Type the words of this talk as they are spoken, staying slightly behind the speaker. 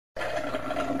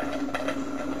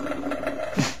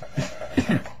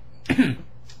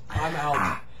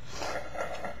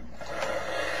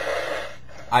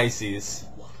ices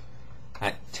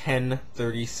at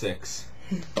 10:36.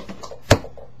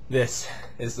 This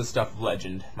is the stuff of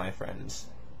legend, my friends.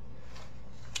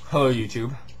 Hello,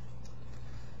 YouTube.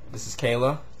 This is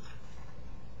Kayla.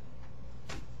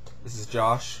 This is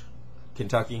Josh,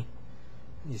 Kentucky.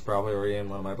 He's probably already in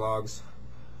one of my blogs.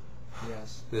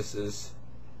 Yes. This is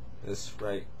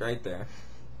right there.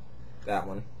 That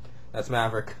one. That's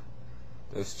Maverick.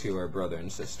 Those two are brother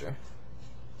and sister.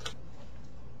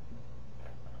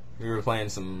 We were playing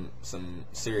some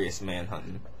serious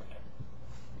manhunting.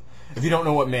 If you don't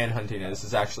know what manhunting is,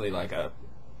 it's actually like a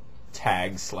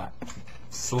tag slash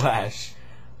Seek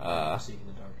in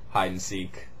the dark. hide and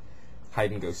seek,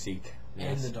 hide and go seek.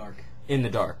 Yes. In the dark. In the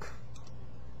dark.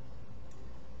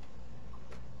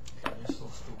 You're so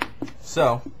stupid.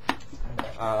 So,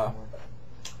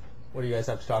 what do you guys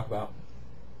have to talk about?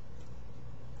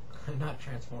 Not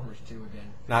Transformers 2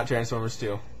 again. Not Transformers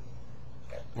 2.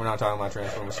 We're not talking about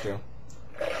Transformers 2.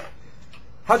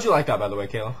 How'd you like that, by the way,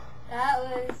 Kayla? That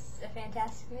was a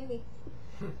fantastic movie.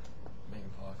 Megan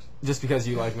Fox. Just because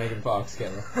you like Megan Fox,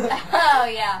 Kayla. Oh,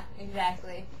 yeah,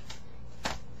 exactly.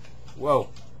 Whoa.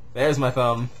 There's my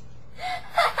thumb.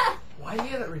 Why do you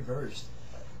have it reversed?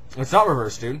 It's not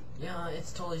reversed, dude. Yeah,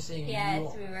 it's totally saying Yeah, you.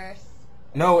 it's reversed.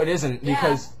 No, it isn't, Yeah.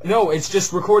 because... No, it's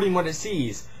just recording what it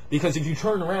sees. Because if you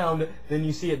turn around, then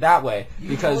you see it that way. You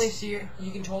Because...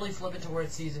 can totally flip it to where it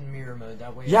sees in mirror mode.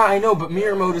 That way. Yeah, I know, but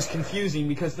mirror mode is confusing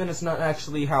because then it's not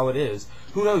actually how it is.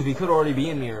 Who knows? We could already be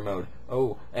in mirror mode.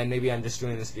 Oh, and maybe I'm just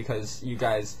doing this because you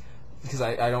guys... Because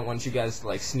I don't want you guys to,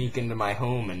 like, sneak into my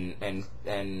home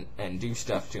and do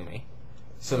stuff to me.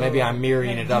 So maybe I'm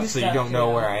mirroring it up so you don't know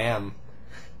where I am.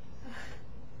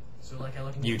 So like I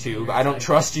look in the YouTube. computer, I don't it's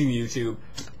trust you, YouTube.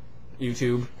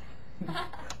 YouTube.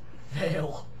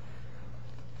 Fail.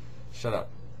 Shut up.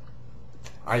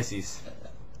 Ices.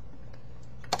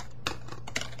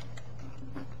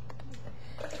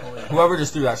 Totally. Whoever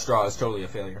just threw that straw is totally a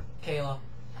failure. Kayla.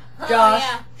 Oh, Josh.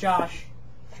 yeah. Josh.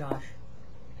 Sorry.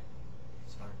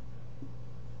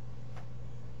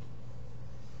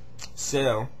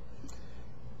 So,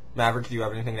 Maverick, do you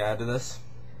have anything to add to this?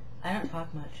 I don't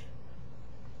talk much.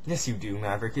 Yes, you do,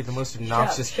 Maverick. You're the most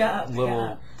obnoxious shut up,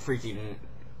 little freaking...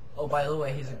 Oh, by the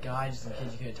way, he's a guy, just in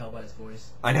case you couldn't tell by his voice.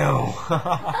 I know.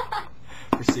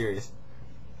 You're serious.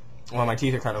 Well, my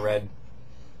teeth are kind of red.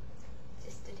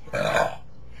 Just a tad.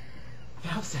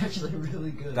 That was actually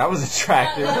really good. That was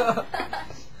attractive.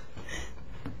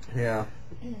 Yeah.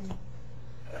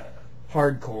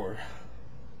 Hardcore.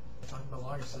 Talking about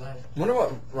loggers today. Wonder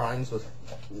what rhymes with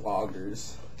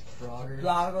loggers. Froggers.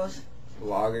 Lagos.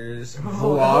 Vloggers. Oh,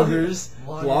 Vloggers.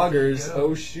 Vloggers, Vloggers. there you go.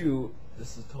 Oh, shoot.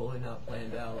 This is totally not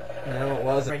planned out. No, it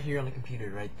wasn't. Right here on the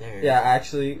computer, right there. Yeah,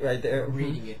 actually, right there. We're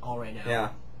reading it all right now. Yeah.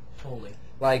 Totally.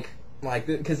 Like,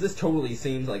 because this totally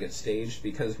seems like it's staged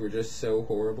because we're just so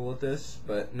horrible at this,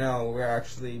 but no, we're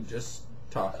actually just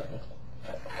talking.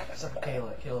 Except for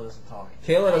Kayla. Kayla doesn't talk.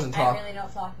 Kayla doesn't talk. I really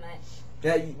don't talk much.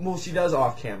 Yeah, well, she does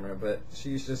off camera, but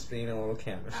she's just being a little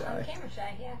camera I'm shy. camera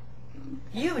shy, yeah.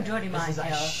 You enjoyed This mine, is I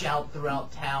Kayla. shout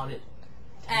throughout town at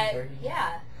 10:30.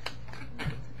 Yeah.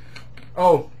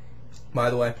 Oh, by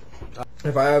the way,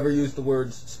 if I ever use the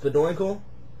words spadoinkle,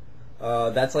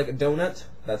 that's like a donut,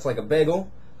 that's like a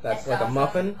bagel, that's like awesome. a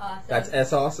muffin, Awesome. that's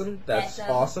S-awesome, that's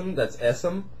Awesome. awesome, that's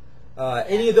essum.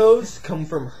 Any of those come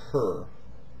from her.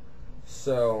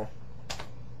 So,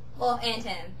 Well, and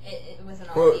him. It wasn't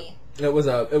all well, me. it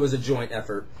was a joint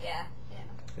effort. Yeah.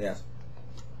 Yes.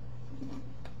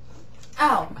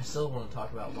 Ow! I still want to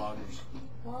talk about loggers.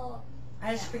 Well,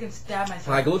 I just freaking stabbed myself.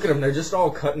 Like, look at them, they're just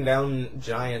all cutting down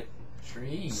giant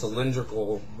Trees.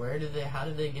 cylindrical. How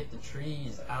did they get the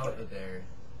trees out of there?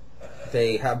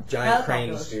 They have giant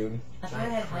cranes, Helicopters. dude. That's why I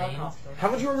had Giant helicopters.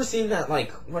 Haven't you ever seen that?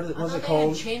 Like, what I was thought it they had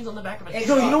called? chains on the back of a It's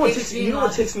No, truck. you know what It's ticks you know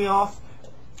what ticks me off?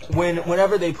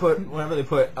 Whenever they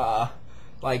put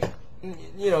like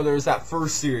you know, there was that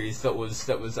first series that was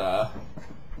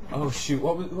oh shoot,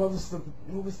 what was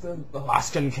the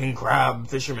Alaskan king crab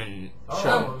fisherman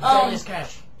show? Deadliest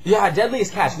Catch. Yeah,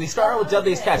 Deadliest Catch. They started with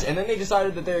Deadliest Catch, and then they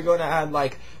decided that they were going to add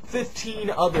like 15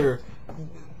 other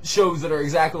shows that are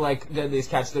exactly like Deadliest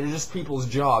Catch that are just people's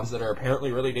jobs that are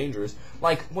apparently really dangerous.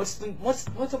 Like, what's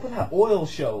up with that oil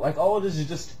show? Like, all it is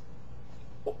just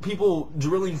people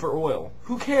drilling for oil.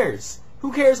 Who cares?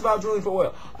 Who cares about drilling for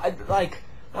oil?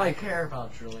 I care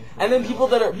about drilling. And then people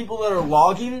that are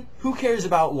logging. Who cares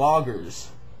about loggers?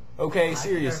 Okay, I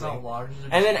seriously. care about loggers.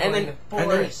 And then and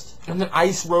then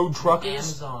ice road truckers.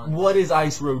 Amazon. What is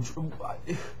ice road?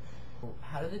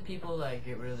 How do the people that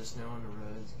get rid of the snow on the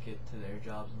roads get to their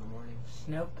jobs in the morning?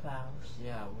 Snow plows.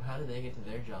 Yeah, how do they get to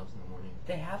their jobs in the morning?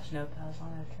 They have snow plows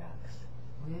on their tracks.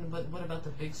 But what about the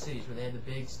big cities where they have the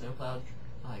big snowplow?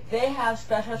 Like They have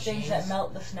special things that machines?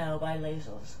 melt the snow by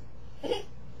lasers.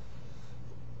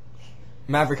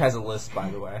 Maverick has a list, by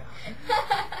the way.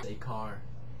 a car.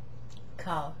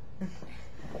 Cow.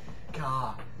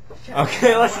 Car.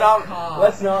 Okay, let's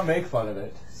Car. not make fun of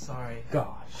it. Sorry.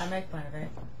 Gosh. I make fun of it.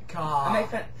 Car. I make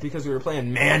fun. Because we were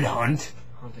playing Manhunt.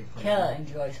 Hunting for Kayla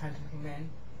enjoys hunting for men.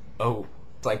 Oh,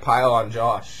 it's like pile on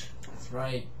Josh. That's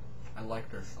right. I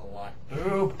like this a lot.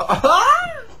 Oop.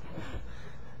 I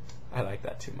like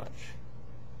that too much.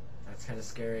 That's kind of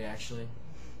scary, actually.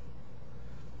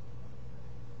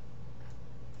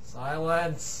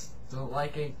 Silence. Don't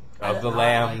like it. Of the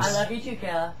lambs. I love you too,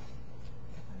 Kayla.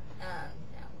 No.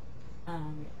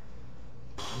 I'm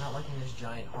not liking this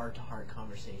giant heart-to-heart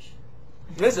conversation.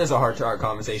 This is a heart-to-heart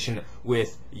conversation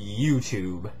with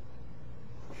YouTube.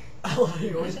 I love how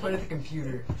you always point at the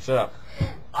computer. Shut up.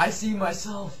 I see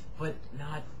myself, but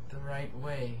not the right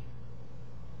way.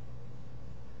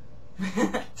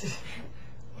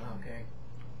 Okay.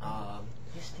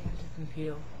 Just stare at the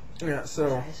computer. Yeah, so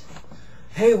Guys.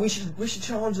 hey, we should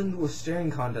challenge them to a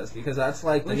staring contest because that's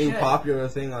like the We new should. popular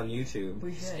thing on YouTube.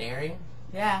 We should. Staring?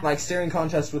 Yeah. Like staring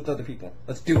contest with other people.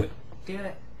 Let's do it. Do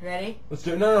it. Ready? Let's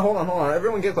do it. No, hold on.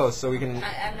 Everyone get close so we can.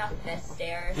 I'm not this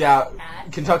stairs. Yeah,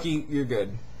 Cat. Kentucky, you're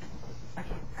good. Okay.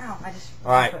 Ow, I just.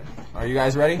 All right, are you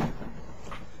guys ready?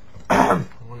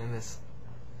 One in this.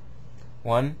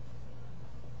 1,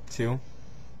 2,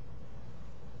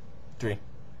 3.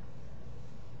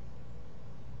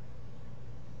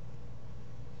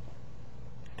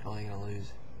 Totally gonna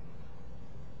lose.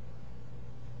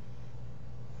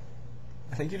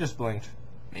 I think you just blinked.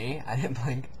 Me? I didn't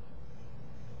blink.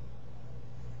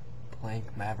 Blink,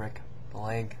 Maverick.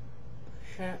 Blink.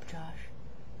 Shut up, Josh.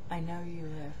 I know you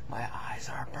live. My eyes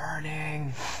are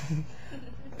burning.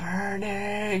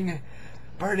 Burning.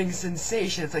 Burning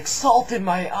sensation. It's like salt in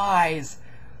my eyes.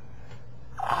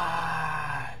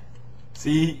 Ah.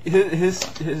 See, his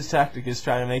tactic is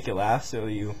trying to make you laugh, so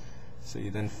you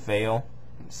then fail.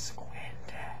 Squint.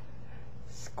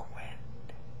 Squint.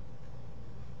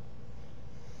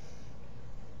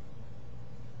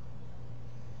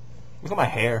 Look at my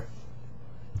hair.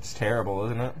 It's terrible,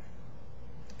 isn't it?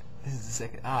 This is the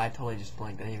second. Oh, I totally just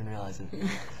blinked. I didn't even realize it.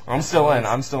 I'm still in.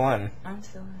 I'm still in. I'm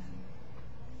still in.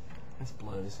 This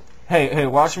blows. Hey,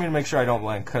 watch me to make sure I don't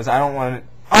blink, because I don't want to...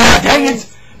 Ah, dang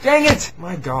it! Dang it!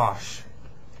 My gosh.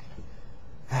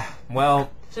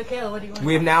 Well, So, Kayla, what do you want?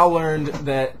 we have now learned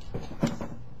that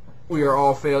we are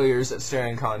all failures at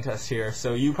staring contests here,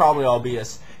 so you probably all beat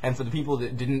us. And for the people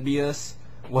that didn't beat us,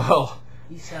 well,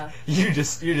 You suck. you're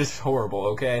just horrible,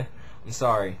 okay? I'm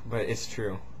sorry, but it's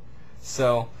true.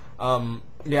 So,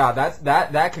 yeah,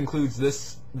 that concludes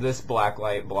this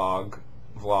Blacklight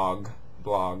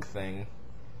vlog thing.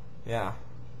 Yeah.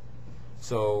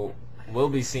 So, we'll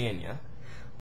be seeing you.